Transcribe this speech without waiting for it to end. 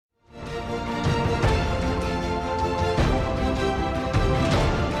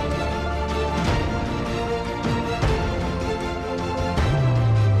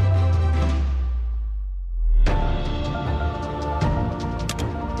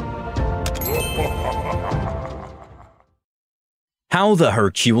How the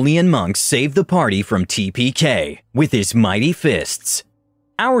Herculean monk saved the party from TPK with his mighty fists.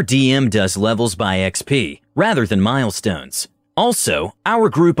 Our DM does levels by XP rather than milestones. Also, our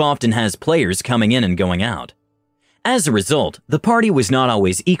group often has players coming in and going out. As a result, the party was not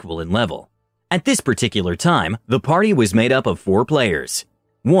always equal in level. At this particular time, the party was made up of 4 players.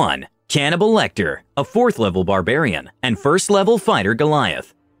 1. Cannibal Lecter, a 4th level barbarian and 1st level fighter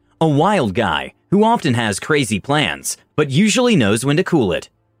Goliath. A wild guy who often has crazy plans, but usually knows when to cool it.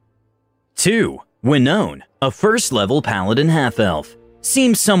 2. Winone, a 1st level paladin half-elf.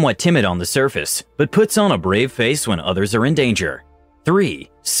 Seems somewhat timid on the surface, but puts on a brave face when others are in danger. 3.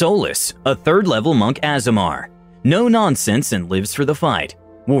 Solus, a 3rd level monk Azamar. No nonsense and lives for the fight.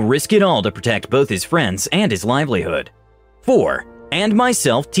 Will risk it all to protect both his friends and his livelihood. 4. And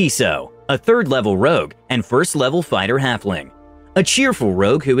myself, Tiso, a 3rd level rogue and 1st level fighter halfling. A cheerful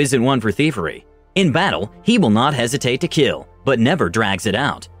rogue who isn't one for thievery. In battle, he will not hesitate to kill, but never drags it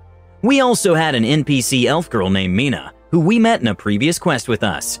out. We also had an NPC elf girl named Mina, who we met in a previous quest with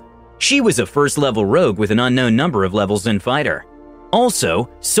us. She was a 1st level rogue with an unknown number of levels in fighter. Also,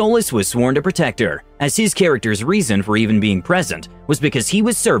 Solus was sworn to protect her, as his character's reason for even being present was because he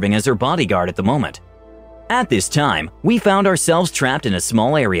was serving as her bodyguard at the moment. At this time, we found ourselves trapped in a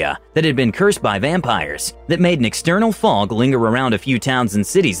small area that had been cursed by vampires that made an external fog linger around a few towns and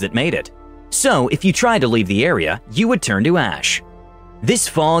cities that made it. So, if you tried to leave the area, you would turn to ash. This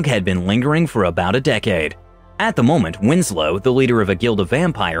fog had been lingering for about a decade. At the moment, Winslow, the leader of a guild of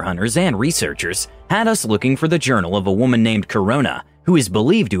vampire hunters and researchers, had us looking for the journal of a woman named Corona, who is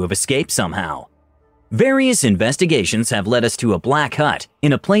believed to have escaped somehow. Various investigations have led us to a black hut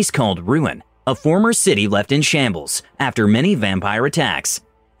in a place called Ruin, a former city left in shambles after many vampire attacks,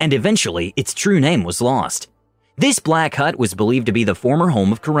 and eventually its true name was lost. This black hut was believed to be the former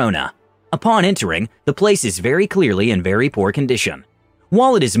home of Corona. Upon entering, the place is very clearly in very poor condition.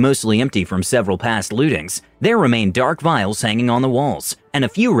 While it is mostly empty from several past lootings, there remain dark vials hanging on the walls and a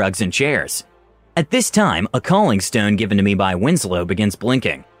few rugs and chairs. At this time, a calling stone given to me by Winslow begins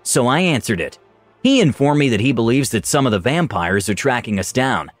blinking, so I answered it. He informed me that he believes that some of the vampires are tracking us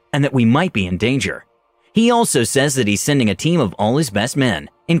down and that we might be in danger. He also says that he's sending a team of all his best men,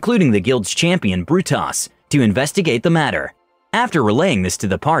 including the guild's champion Brutus, to investigate the matter. After relaying this to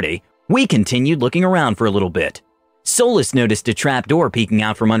the party, we continued looking around for a little bit. Solus noticed a trapdoor peeking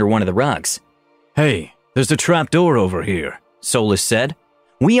out from under one of the rugs. "Hey, there's a trapdoor over here," Solus said.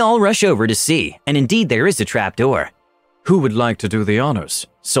 We all rush over to see, and indeed there is a trapdoor. "Who would like to do the honors?"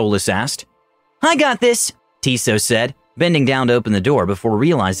 Solus asked. "I got this," Tiso said, bending down to open the door before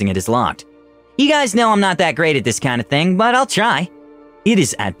realizing it is locked. "You guys know I'm not that great at this kind of thing, but I'll try." It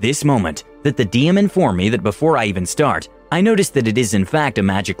is at this moment that the DM informed me that before I even start, I noticed that it is in fact a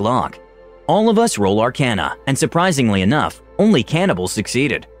magic lock. All of us roll Arcana, and surprisingly enough, only Cannibal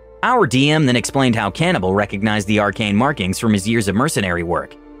succeeded. Our DM then explained how Cannibal recognized the arcane markings from his years of mercenary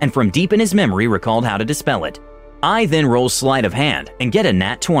work, and from deep in his memory recalled how to dispel it. I then roll Sleight of Hand and get a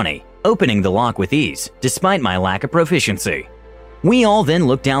nat 20, opening the lock with ease, despite my lack of proficiency. We all then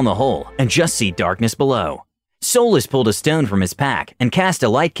look down the hole and just see darkness below. Solus pulled a stone from his pack and cast a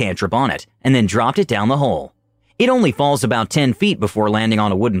light cantrip on it, and then dropped it down the hole. It only falls about 10 feet before landing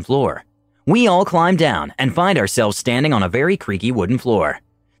on a wooden floor. We all climb down and find ourselves standing on a very creaky wooden floor.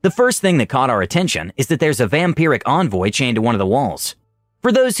 The first thing that caught our attention is that there's a vampiric envoy chained to one of the walls.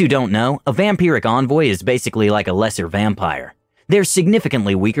 For those who don't know, a vampiric envoy is basically like a lesser vampire. They're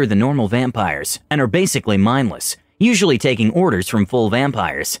significantly weaker than normal vampires and are basically mindless, usually taking orders from full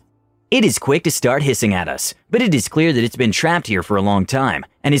vampires. It is quick to start hissing at us, but it is clear that it's been trapped here for a long time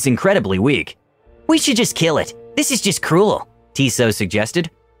and is incredibly weak. "We should just kill it. This is just cruel," Tiso suggested.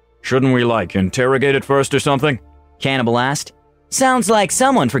 "Shouldn't we, interrogate it first or something?" Cannibal asked. "Sounds like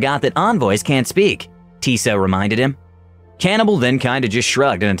someone forgot that envoys can't speak," Tiso reminded him. Cannibal then kinda just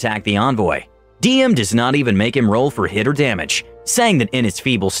shrugged and attacked the envoy. DM does not even make him roll for hit or damage, saying that in its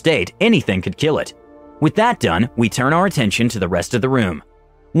feeble state, anything could kill it. With that done, we turn our attention to the rest of the room.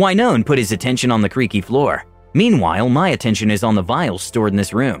 Winone put his attention on the creaky floor. Meanwhile, my attention is on the vials stored in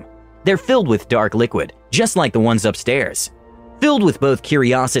this room. They're filled with dark liquid, just like the ones upstairs. Filled with both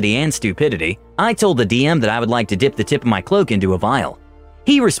curiosity and stupidity, I told the DM that I would like to dip the tip of my cloak into a vial.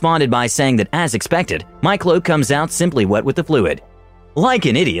 He responded by saying that, as expected, my cloak comes out simply wet with the fluid. Like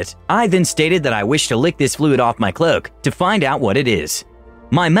an idiot, I then stated that I wish to lick this fluid off my cloak to find out what it is.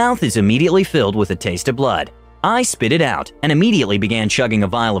 My mouth is immediately filled with a taste of blood. I spit it out and immediately began chugging a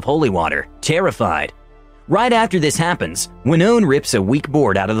vial of holy water, terrified. Right after this happens, Winone rips a weak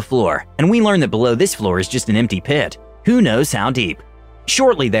board out of the floor, and we learn that below this floor is just an empty pit. Who knows how deep?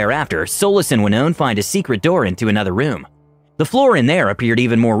 Shortly thereafter, Solus and Winone find a secret door into another room. The floor in there appeared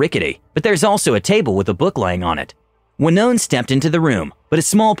even more rickety, but there's also a table with a book laying on it. Winone stepped into the room, but a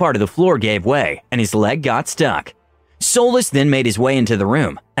small part of the floor gave way, and his leg got stuck. Solus then made his way into the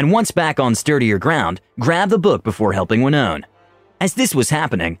room, and once back on sturdier ground, grabbed the book before helping Winone. As this was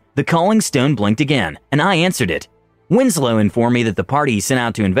happening, the calling stone blinked again, and I answered it. Winslow informed me that the party he sent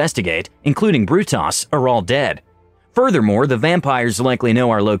out to investigate, including Brutus, are all dead. Furthermore, the vampires likely know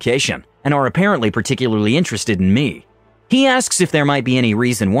our location, and are apparently particularly interested in me. He asks if there might be any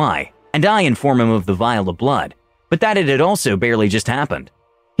reason why, and I inform him of the vial of blood, but that it had also barely just happened.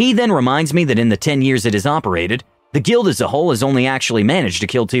 He then reminds me that in the 10 years it has operated, the guild as a whole has only actually managed to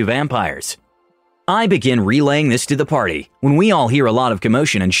kill 2 vampires. I begin relaying this to the party when we all hear a lot of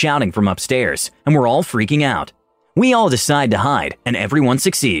commotion and shouting from upstairs, and we're all freaking out. We all decide to hide, and everyone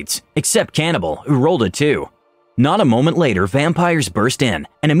succeeds, except Cannibal, who rolled a 2. Not a moment later, vampires burst in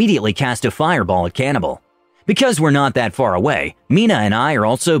and immediately cast a fireball at Cannibal. Because we're not that far away, Mina and I are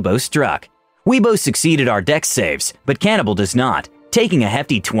also both struck. We both succeeded our dex saves, but Cannibal does not, taking a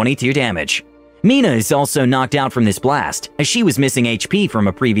hefty 22 damage. Mina is also knocked out from this blast, as she was missing HP from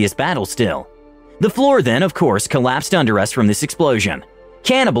a previous battle still. The floor then, of course, collapsed under us from this explosion.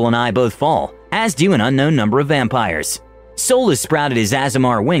 Cannibal and I both fall, as do an unknown number of vampires. Solus sprouted his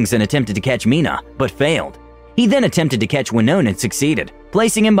Aasimar wings and attempted to catch Mina, but failed. He then attempted to catch Winone and succeeded,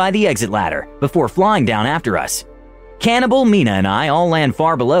 placing him by the exit ladder before flying down after us. Cannibal, Mina, and I all land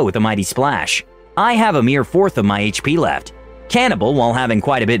far below with a mighty splash. I have a mere 1/4 of my HP left. Cannibal, while having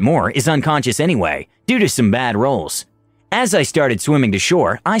quite a bit more, is unconscious anyway, due to some bad rolls. As I started swimming to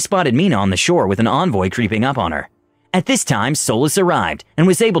shore, I spotted Mina on the shore with an envoy creeping up on her. At this time, Solus arrived and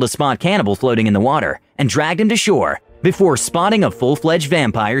was able to spot Cannibal floating in the water and dragged him to shore before spotting a full-fledged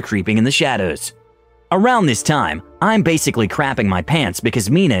vampire creeping in the shadows. Around this time, I'm basically crapping my pants because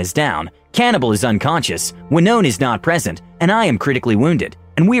Mina is down, Cannibal is unconscious, Winone is not present, and I am critically wounded,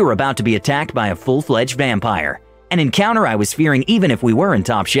 and we were about to be attacked by a full-fledged vampire, an encounter I was fearing even if we were in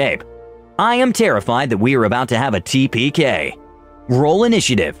top shape. I am terrified that we are about to have a TPK. Roll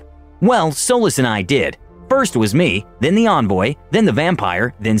initiative. Well, Solus and I did. First was me, then the envoy, then the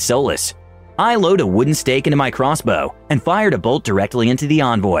vampire, then Solus. I load a wooden stake into my crossbow and fired a bolt directly into the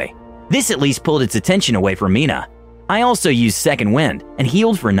envoy. This at least pulled its attention away from Mina. I also used Second Wind and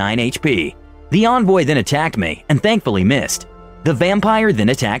healed for 9 HP. The envoy then attacked me and thankfully missed. The vampire then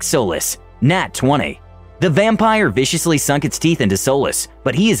attacked Solus, nat 20. The vampire viciously sunk its teeth into Solus,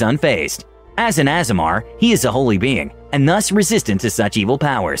 but he is unfazed. As an Aasimar, he is a holy being, and thus resistant to such evil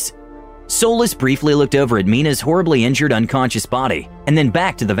powers. Solus briefly looked over at Mina's horribly injured unconscious body, and then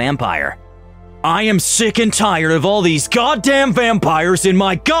back to the vampire. I am sick and tired of all these goddamn vampires in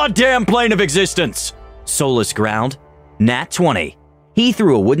my goddamn plane of existence, Solus growled. Nat 20. He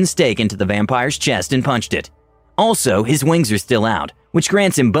threw a wooden stake into the vampire's chest and punched it. Also, his wings are still out, which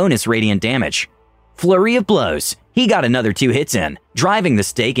grants him bonus radiant damage. Flurry of blows. He got another 2 hits in, driving the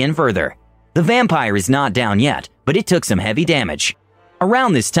stake in further. The vampire is not down yet, but it took some heavy damage.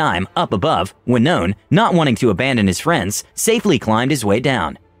 Around this time, up above, Winone, not wanting to abandon his friends, safely climbed his way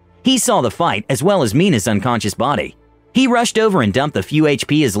down. He saw the fight as well as Mina's unconscious body. He rushed over and dumped the few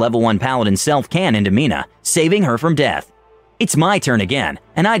HP his level 1 paladin self can into Mina, saving her from death. It's my turn again,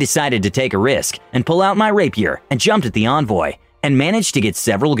 and I decided to take a risk and pull out my rapier and jumped at the envoy, and managed to get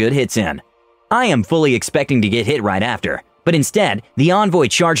several good hits in. I am fully expecting to get hit right after, but instead, the envoy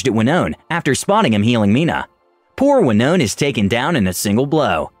charged at Winone after spotting him healing Mina. Poor Winone is taken down in a single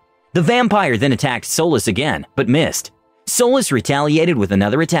blow. The vampire then attacked Solus again, but missed. Solus retaliated with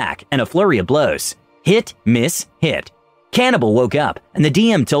another attack and a flurry of blows. Hit, miss, hit. Cannibal woke up, and the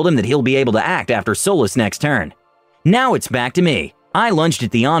DM told him that he'll be able to act after Solus' next turn. Now it's back to me. I lunged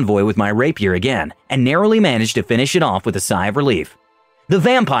at the envoy with my rapier again, and narrowly managed to finish it off with a sigh of relief. The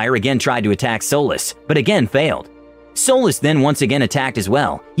vampire again tried to attack Solus, but again failed. Solus then once again attacked as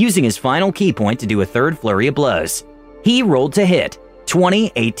well, using his final key point to do a third flurry of blows. He rolled to hit,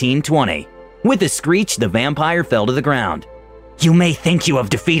 20, 18, 20. With a screech, the vampire fell to the ground. "You may think you have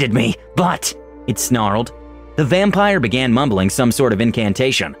defeated me, but..." it snarled. The vampire began mumbling some sort of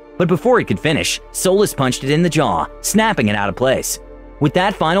incantation, but before it could finish, Solus punched it in the jaw, snapping it out of place. With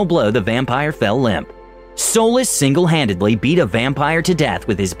that final blow, the vampire fell limp. Solus single-handedly beat a vampire to death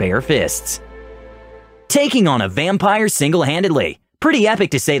with his bare fists. Taking on a vampire single-handedly. Pretty epic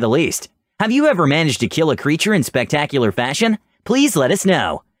to say the least. Have you ever managed to kill a creature in spectacular fashion? Please let us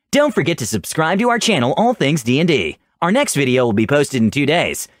know. Don't forget to subscribe to our channel, All Things D&D. Our next video will be posted in 2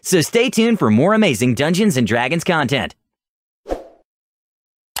 days, so stay tuned for more amazing Dungeons & Dragons content.